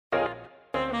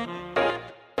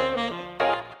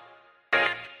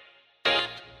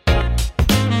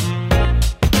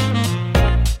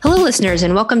listeners,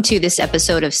 and welcome to this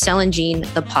episode of Cell and Gene,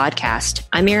 the podcast.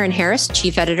 I'm Erin Harris,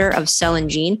 Chief Editor of Cell and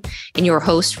Gene, and your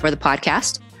host for the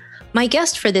podcast. My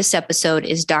guest for this episode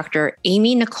is Dr.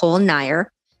 Amy Nicole Neyer,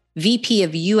 VP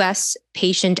of U.S.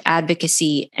 Patient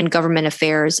Advocacy and Government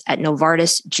Affairs at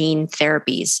Novartis Gene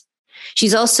Therapies.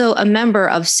 She's also a member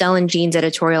of Cell and Gene's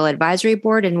editorial advisory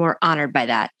board, and we're honored by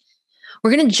that.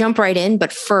 We're going to jump right in,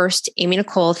 but first, Amy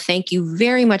Nicole, thank you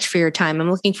very much for your time. I'm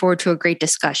looking forward to a great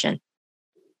discussion.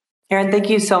 Erin, thank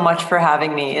you so much for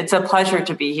having me. It's a pleasure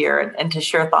to be here and to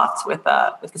share thoughts with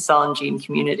the Cell and Gene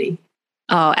community.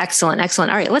 Oh, excellent. All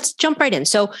right, let's jump right in.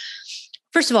 So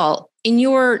first of all, in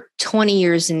your 20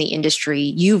 years in the industry,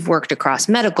 you've worked across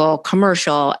medical,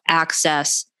 commercial,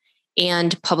 access,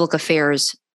 and public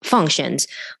affairs functions,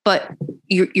 but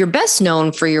you're best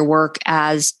known for your work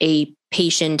as a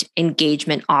patient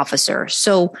engagement officer.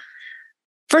 So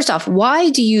first off, why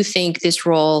do you think this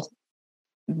role,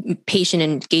 patient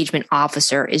engagement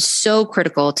officer, is so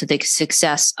critical to the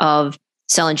success of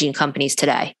cell and gene companies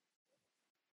today?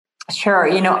 Sure.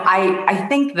 I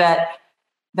think that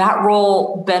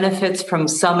role benefits from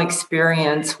some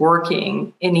experience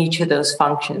working in each of those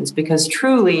functions, because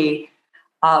truly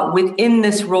within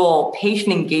this role,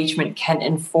 patient engagement can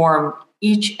inform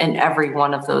each and every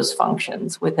one of those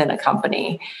functions within a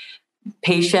company.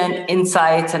 Patient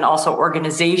insights and also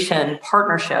organization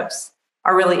partnerships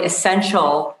are really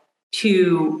essential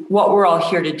to what we're all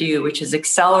here to do, which is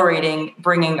accelerating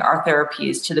bringing our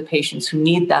therapies to the patients who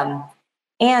need them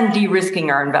and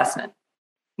de-risking our investment.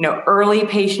 Early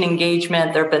patient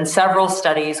engagement, there have been several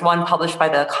studies, one published by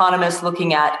The Economist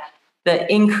looking at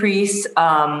the increase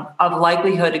of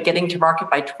likelihood of getting to market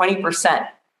by 20%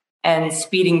 and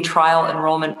speeding trial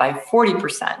enrollment by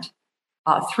 40%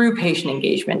 through patient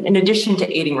engagement, in addition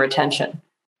to aiding retention.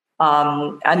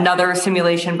 Another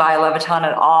simulation by Levitan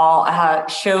et al.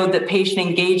 Showed that patient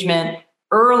engagement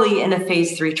early in a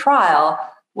phase 3 trial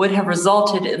would have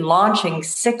resulted in launching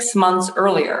 6 months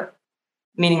earlier,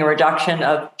 meaning a reduction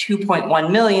of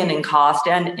 $2.1 million in cost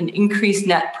and an increased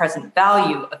net present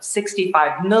value of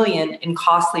 $65 million in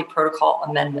costly protocol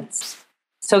amendments.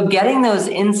 So getting those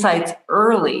insights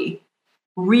early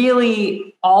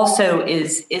really also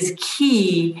is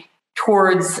key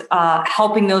towards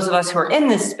helping those of us who are in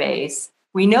this space.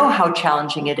 We know how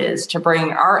challenging it is to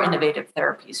bring our innovative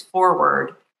therapies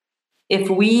forward. If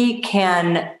we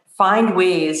can find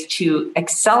ways to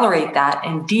accelerate that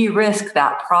and de-risk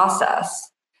that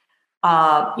process,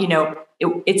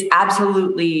 it's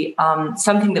absolutely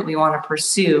something that we want to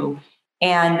pursue.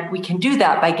 And we can do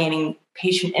that by gaining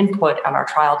patient input on our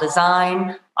trial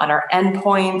design, on our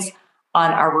endpoints,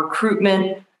 on our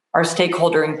recruitment, our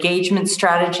stakeholder engagement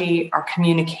strategy, our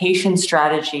communication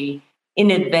strategy in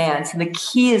advance. And the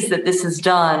key is that this is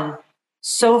done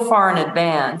so far in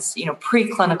advance,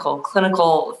 preclinical,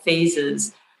 clinical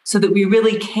phases, so that we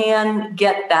really can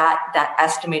get that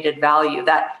estimated value.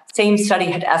 That same study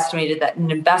had estimated that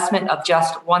an investment of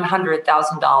just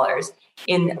 $100,000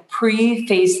 in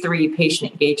pre-phase 3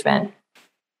 patient engagement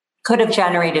could have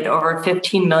generated over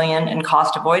 $15 million in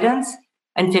cost avoidance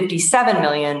and $57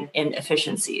 million in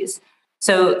efficiencies.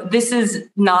 So this is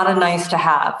not a nice to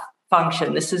have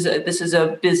function. This is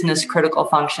a business critical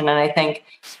function, and I think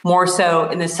more so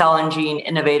in the cell and gene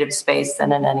innovative space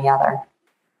than in any other.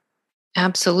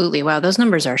 Absolutely. Wow, those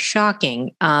numbers are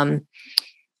shocking.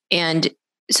 And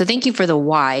so thank you for the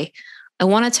why. I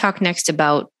want to talk next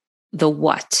about the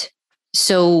what.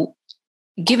 So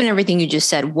given everything you just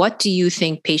said, what do you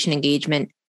think patient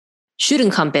engagement should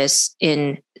encompass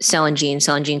in cell and gene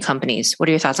companies? What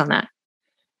are your thoughts on that?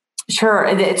 Sure.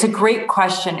 It's a great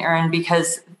question, Erin,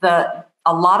 because a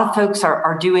lot of folks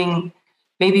are doing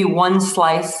maybe one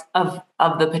slice of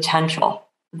the potential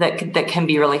that can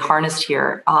be really harnessed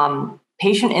here.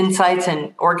 Patient insights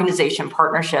and organization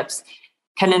partnerships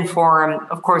can inform,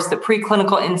 of course, the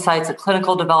preclinical insights, the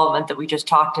clinical development that we just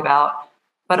talked about,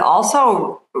 but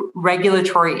also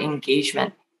regulatory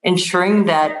engagement, ensuring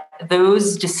that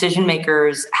those decision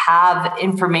makers have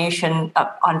information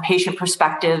on patient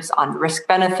perspectives, on risk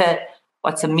benefit,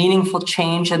 what's a meaningful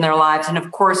change in their lives. And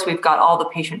of course, we've got all the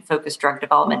patient-focused drug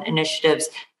development initiatives.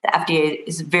 The FDA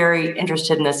is very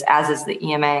interested in this, as is the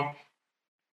EMA.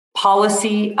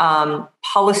 Policy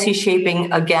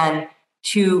shaping, again,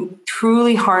 to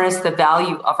truly harness the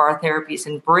value of our therapies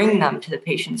and bring them to the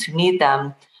patients who need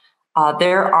them.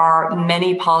 There are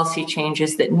many policy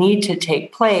changes that need to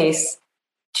take place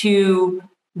to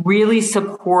really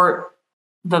support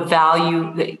the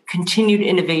value, the continued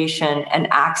innovation and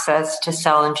access to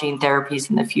cell and gene therapies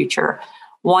in the future.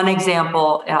 One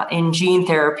example in gene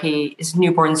therapy is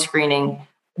newborn screening.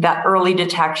 that early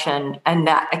detection and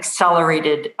that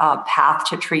accelerated path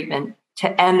to treatment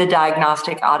to end the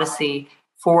diagnostic odyssey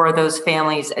for those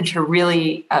families and to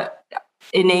really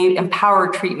empower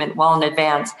treatment well in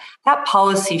advance. That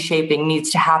policy shaping needs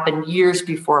to happen years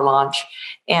before launch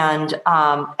and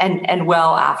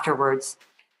well afterwards.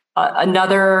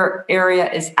 Another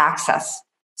area is access.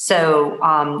 So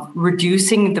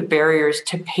reducing the barriers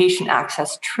to patient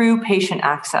access, true patient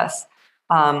access,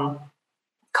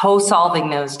 co-solving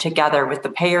those together with the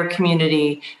payer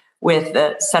community, with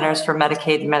the Centers for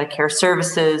Medicaid and Medicare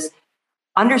Services,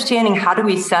 understanding how do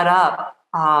we set up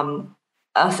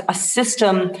a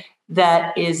system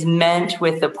that is meant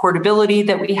with the portability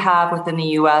that we have within the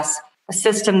US, a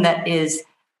system that is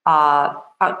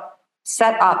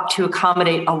set up to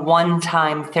accommodate a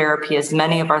one-time therapy, as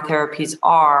many of our therapies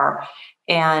are,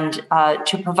 and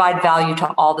to provide value to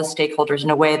all the stakeholders in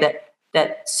a way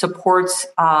that supports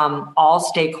all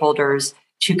stakeholders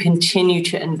to continue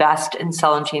to invest in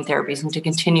cell and gene therapies and to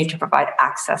continue to provide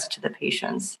access to the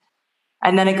patients.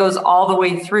 And then it goes all the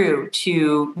way through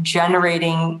to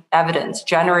generating evidence,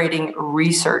 generating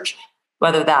research,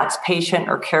 whether that's patient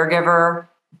or caregiver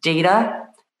data,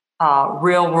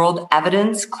 real world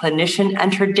evidence, clinician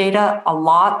entered data. A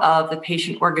lot of the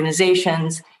patient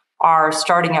organizations are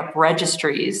starting up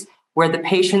registries where the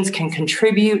patients can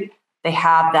contribute. They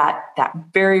have that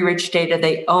very rich data.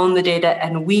 They own the data,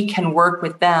 and we can work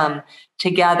with them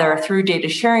together through data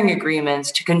sharing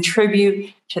agreements to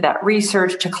contribute to that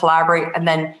research, to collaborate, and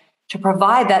then to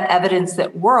provide that evidence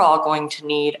that we're all going to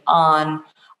need on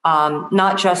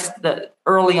not just the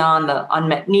early on, the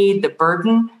unmet need, the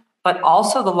burden, but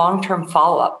also the long-term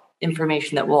follow-up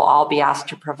information that we'll all be asked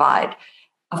to provide.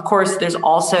 Of course, there's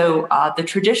also the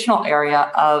traditional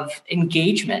area of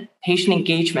engagement, patient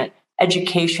engagement,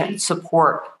 education,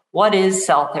 support. What is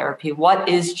cell therapy? What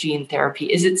is gene therapy?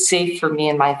 Is it safe for me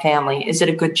and my family? Is it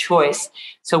a good choice?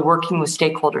 So working with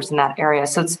stakeholders in that area.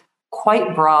 So it's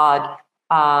quite broad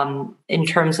in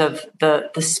terms of the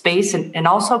space and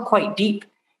also quite deep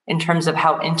in terms of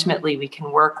how intimately we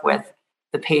can work with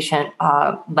the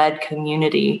patient-led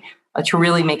community to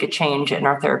really make a change in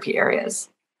our therapy areas.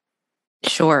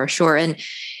 Sure.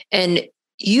 And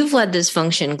you've led this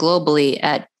function globally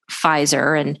at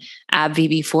Pfizer and AbbVie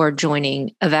before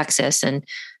joining Avexis, and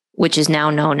which is now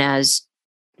known as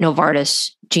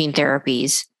Novartis Gene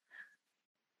Therapies.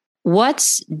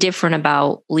 What's different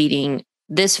about leading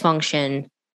this function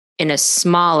in a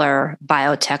smaller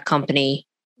biotech company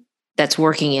that's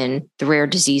working in the rare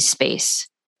disease space?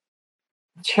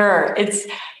 Sure.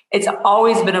 It's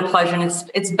always been a pleasure, and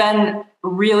it's been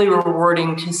really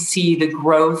rewarding to see the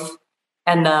growth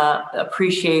and the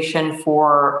appreciation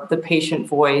for the patient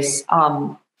voice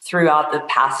throughout the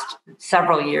past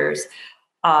several years.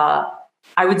 I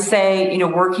would say,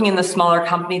 working in the smaller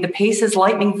company, the pace is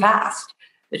lightning fast.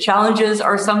 The challenges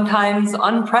are sometimes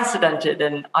unprecedented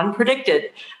and unpredicted.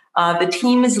 The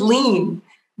team is lean,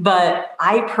 but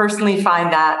I personally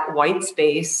find that white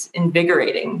space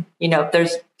invigorating.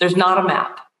 There's not a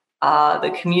map.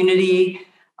 The community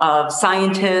of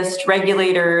scientists,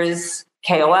 regulators,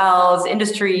 KOLs,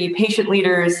 industry, patient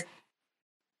leaders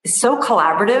is so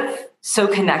collaborative, so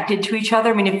connected to each other.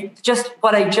 I mean, if just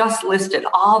what I just listed,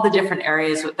 all the different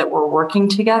areas that we're working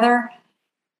together,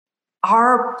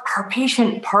 our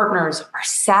patient partners are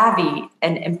savvy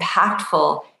and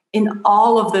impactful in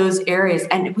all of those areas,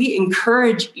 and we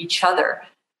encourage each other.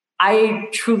 I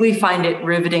truly find it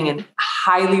riveting and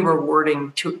highly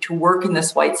rewarding to work in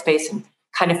this white space and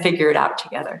kind of figure it out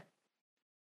together.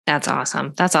 That's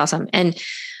awesome. And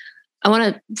I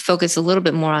want to focus a little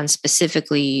bit more on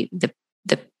specifically the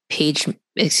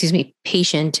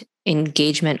patient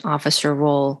engagement officer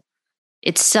role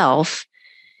itself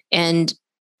and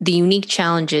the unique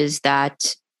challenges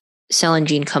that cell and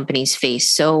gene companies face.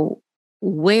 So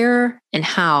where and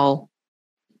how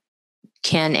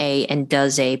can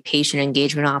does a patient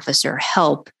engagement officer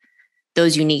help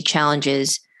those unique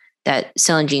challenges that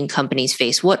cell and gene companies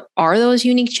face? What are those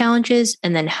unique challenges?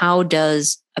 And then how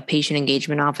does a patient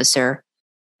engagement officer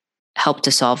help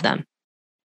to solve them?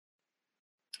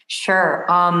 Sure.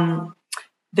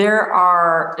 There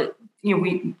are,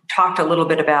 we talked a little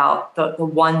bit about the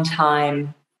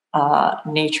one-time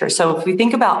nature. So if we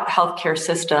think about healthcare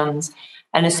systems,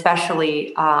 and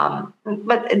especially,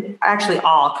 but actually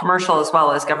all commercial as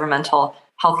well as governmental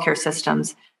healthcare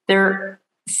systems, they're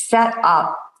set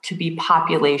up to be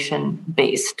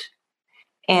population-based.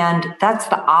 And that's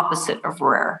the opposite of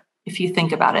rare. If you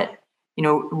think about it,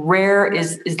 rare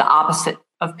is the opposite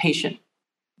of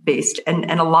patient-based. And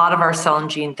a lot of our cell and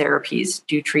gene therapies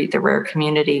do treat the rare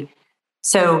community.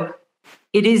 So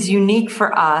it is unique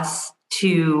for us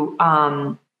to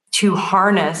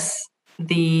harness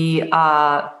that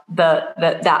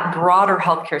broader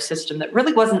healthcare system that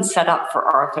really wasn't set up for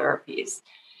our therapies,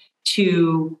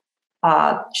 to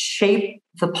shape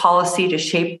the policy, to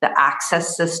shape the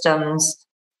access systems,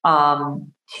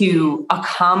 to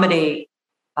accommodate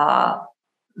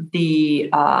the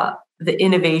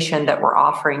innovation that we're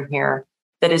offering here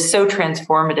that is so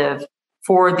transformative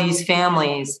for these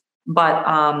families. But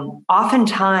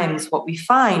oftentimes what we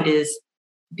find is,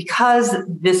 because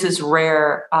this is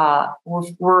rare,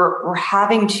 we're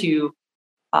having to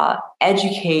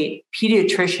educate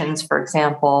pediatricians, for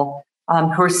example,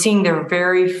 who are seeing their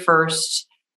very first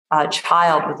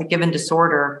child with a given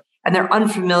disorder, and they're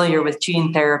unfamiliar with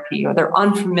gene therapy, or they're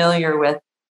unfamiliar with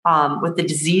the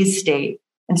disease state.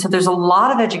 And so there's a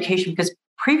lot of education, because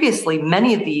previously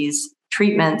many of these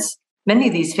treatments, many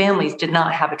of these families did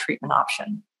not have a treatment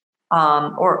option,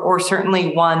 or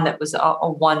certainly one that was a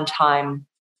one-time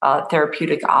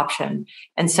therapeutic option.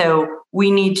 And so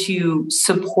we need to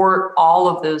support all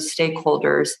of those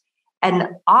stakeholders. And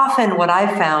often what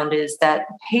I found is that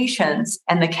patients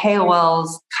and the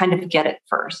KOLs kind of get it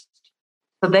first.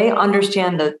 So they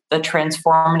understand the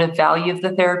transformative value of the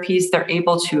therapies. They're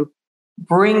able to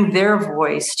bring their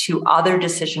voice to other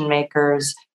decision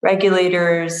makers,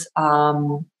 regulators,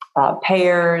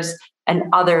 payers, and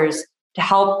others, to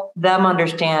help them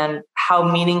understand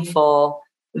how meaningful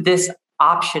this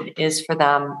option is for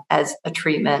them as a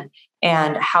treatment,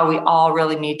 and how we all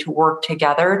really need to work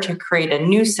together to create a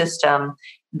new system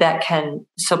that can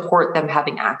support them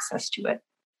having access to it.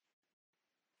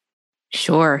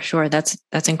 Sure. That's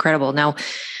incredible. Now,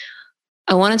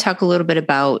 I want to talk a little bit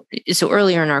about, so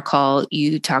earlier in our call,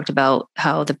 you talked about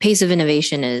how the pace of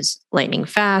innovation is lightning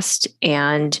fast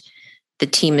and the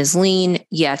team is lean,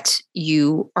 yet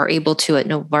you are able to, at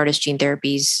Novartis Gene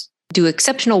Therapies, do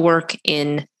exceptional work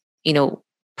in,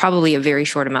 probably a very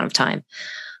short amount of time.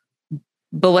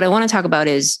 But what I want to talk about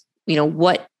is,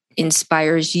 what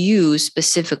inspires you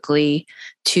specifically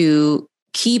to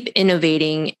keep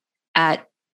innovating at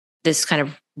this kind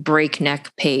of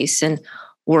breakneck pace and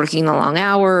working the long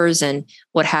hours and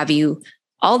what have you,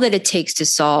 all that it takes to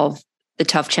solve the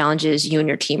tough challenges you and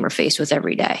your team are faced with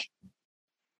every day?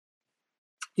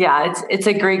 Yeah, it's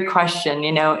a great question.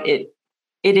 It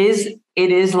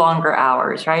is longer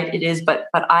hours, right? It is, but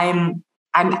I'm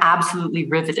absolutely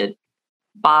riveted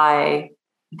by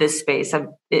this space.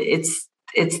 It's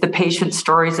the patient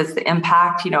stories, it's the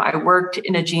impact. I worked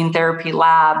in a gene therapy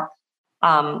lab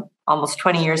almost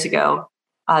 20 years ago,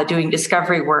 doing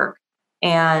discovery work.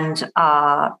 And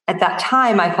at that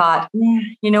time, I thought,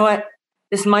 you know what?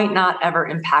 This might not ever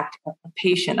impact a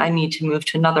patient. I need to move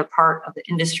to another part of the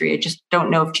industry. I just don't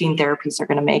know if gene therapies are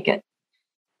going to make it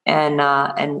and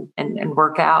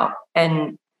work out.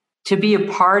 And to be a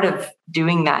part of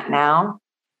doing that now,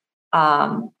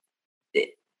 to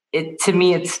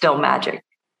me, it's still magic.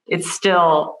 It's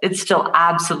still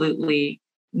absolutely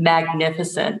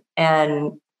magnificent,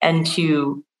 and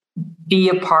to be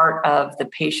a part of the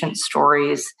patient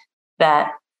stories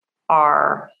that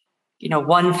are,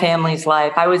 one family's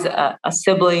life. I was a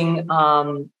sibling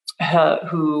who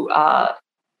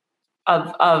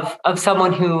of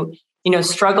someone who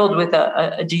struggled with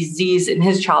a disease in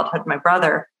his childhood, my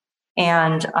brother,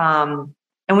 and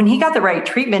when he got the right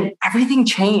treatment, everything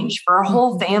changed for our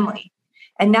whole family.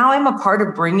 And now I'm a part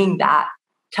of bringing that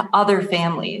to other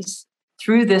families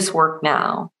through this work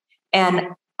now. And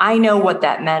I know what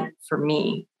that meant for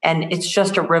me. And it's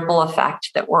just a ripple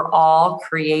effect that we're all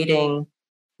creating,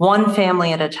 one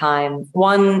family at a time,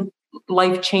 one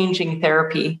life-changing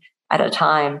therapy at a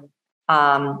time.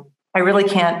 I really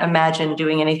can't imagine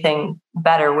doing anything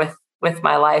better with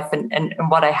my life and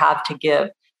what I have to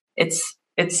give. It's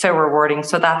so rewarding.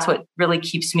 So that's what really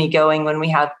keeps me going when we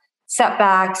have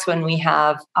setbacks, when we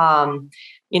have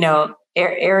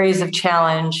areas of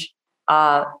challenge.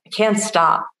 I can't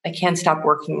stop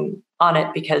working on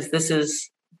it, because this is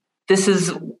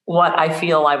what I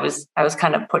feel I was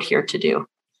kind of put here to do.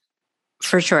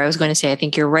 For sure. I was going to say, I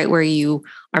think you're right where you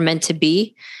are meant to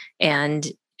be.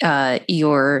 And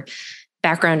your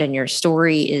background and your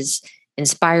story is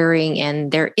inspiring.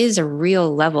 And there is a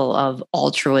real level of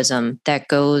altruism that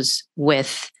goes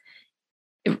with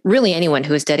really anyone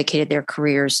who has dedicated their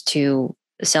careers to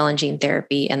cell and gene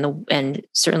therapy, and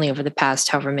certainly over the past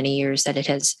however many years that it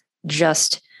has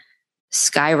just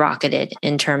skyrocketed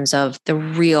in terms of the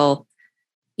real,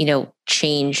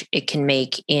 change it can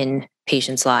make in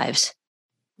patients' lives.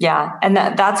 Yeah, and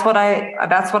that's what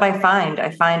I find.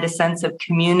 I find a sense of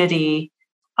community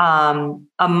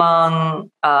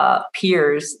among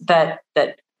peers that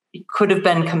it could have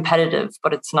been competitive,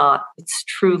 but it's not. It's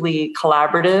truly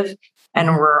collaborative,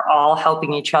 and we're all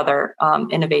helping each other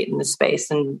innovate in this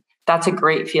space. And that's a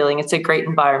great feeling. It's a great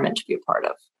environment to be a part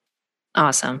of.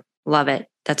 Awesome. Love it.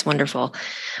 That's wonderful.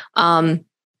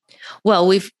 Well,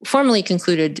 we've formally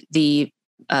concluded the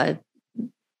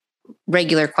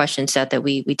regular question set that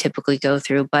we typically go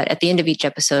through. But at the end of each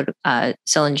episode,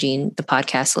 Cell and Gene, the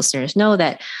podcast listeners know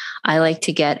that I like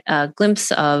to get a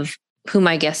glimpse of who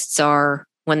my guests are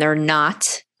when they're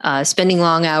not spending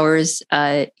long hours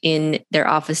in their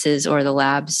offices or the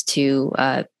labs to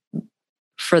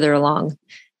further along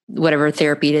whatever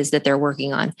therapy it is that they're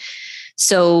working on.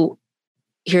 So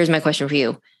here's my question for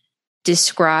you.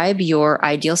 Describe your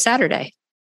ideal Saturday.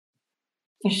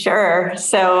 Sure.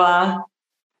 So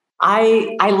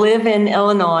I live in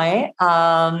Illinois,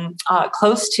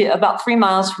 close to about 3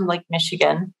 miles from Lake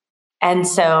Michigan. And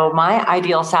so my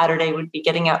ideal Saturday would be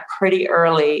getting up pretty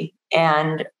early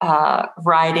and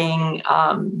riding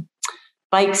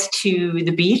bikes to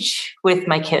the beach with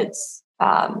my kids.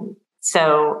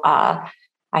 So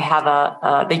I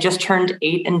have they just turned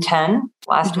 8 and 10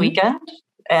 last weekend.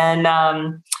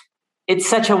 And it's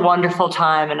such a wonderful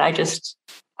time. And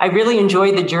I really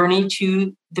enjoy the journey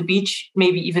to the beach,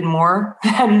 maybe even more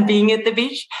than being at the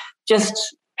beach,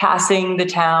 just passing the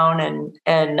town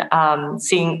and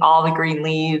seeing all the green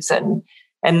leaves and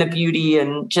the beauty,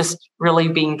 and just really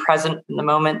being present in the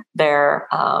moment there.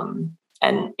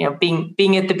 And,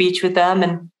 being at the beach with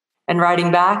them and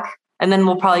riding back. And then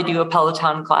we'll probably do a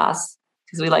Peloton class,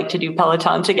 because we like to do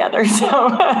Peloton together.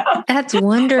 So that's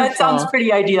wonderful. That sounds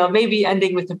pretty ideal. Maybe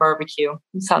ending with a barbecue.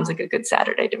 It sounds like a good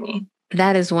Saturday to me.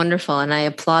 That is wonderful. And I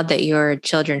applaud that your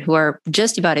children, who are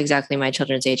just about exactly my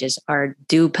children's ages,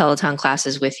 do Peloton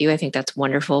classes with you. I think that's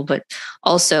wonderful. But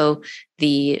also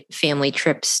the family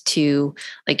trips to,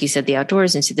 like you said, the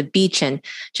outdoors and to the beach and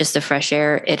just the fresh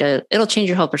air. It'll change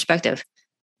your whole perspective.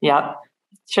 Yeah,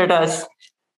 sure does.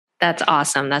 That's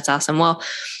awesome. That's awesome. Well,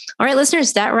 all right,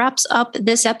 listeners, that wraps up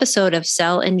this episode of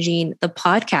Cell and Gene, the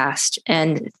podcast.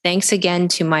 And thanks again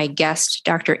to my guest,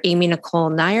 Dr. Amy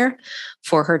Nicole Neyer,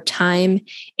 for her time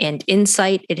and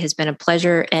insight. It has been a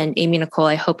pleasure. And Amy Nicole,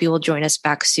 I hope you will join us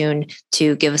back soon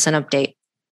to give us an update.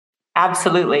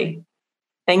 Absolutely.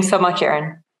 Thanks so much,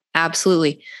 Erin.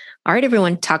 Absolutely. All right,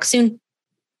 everyone. Talk soon.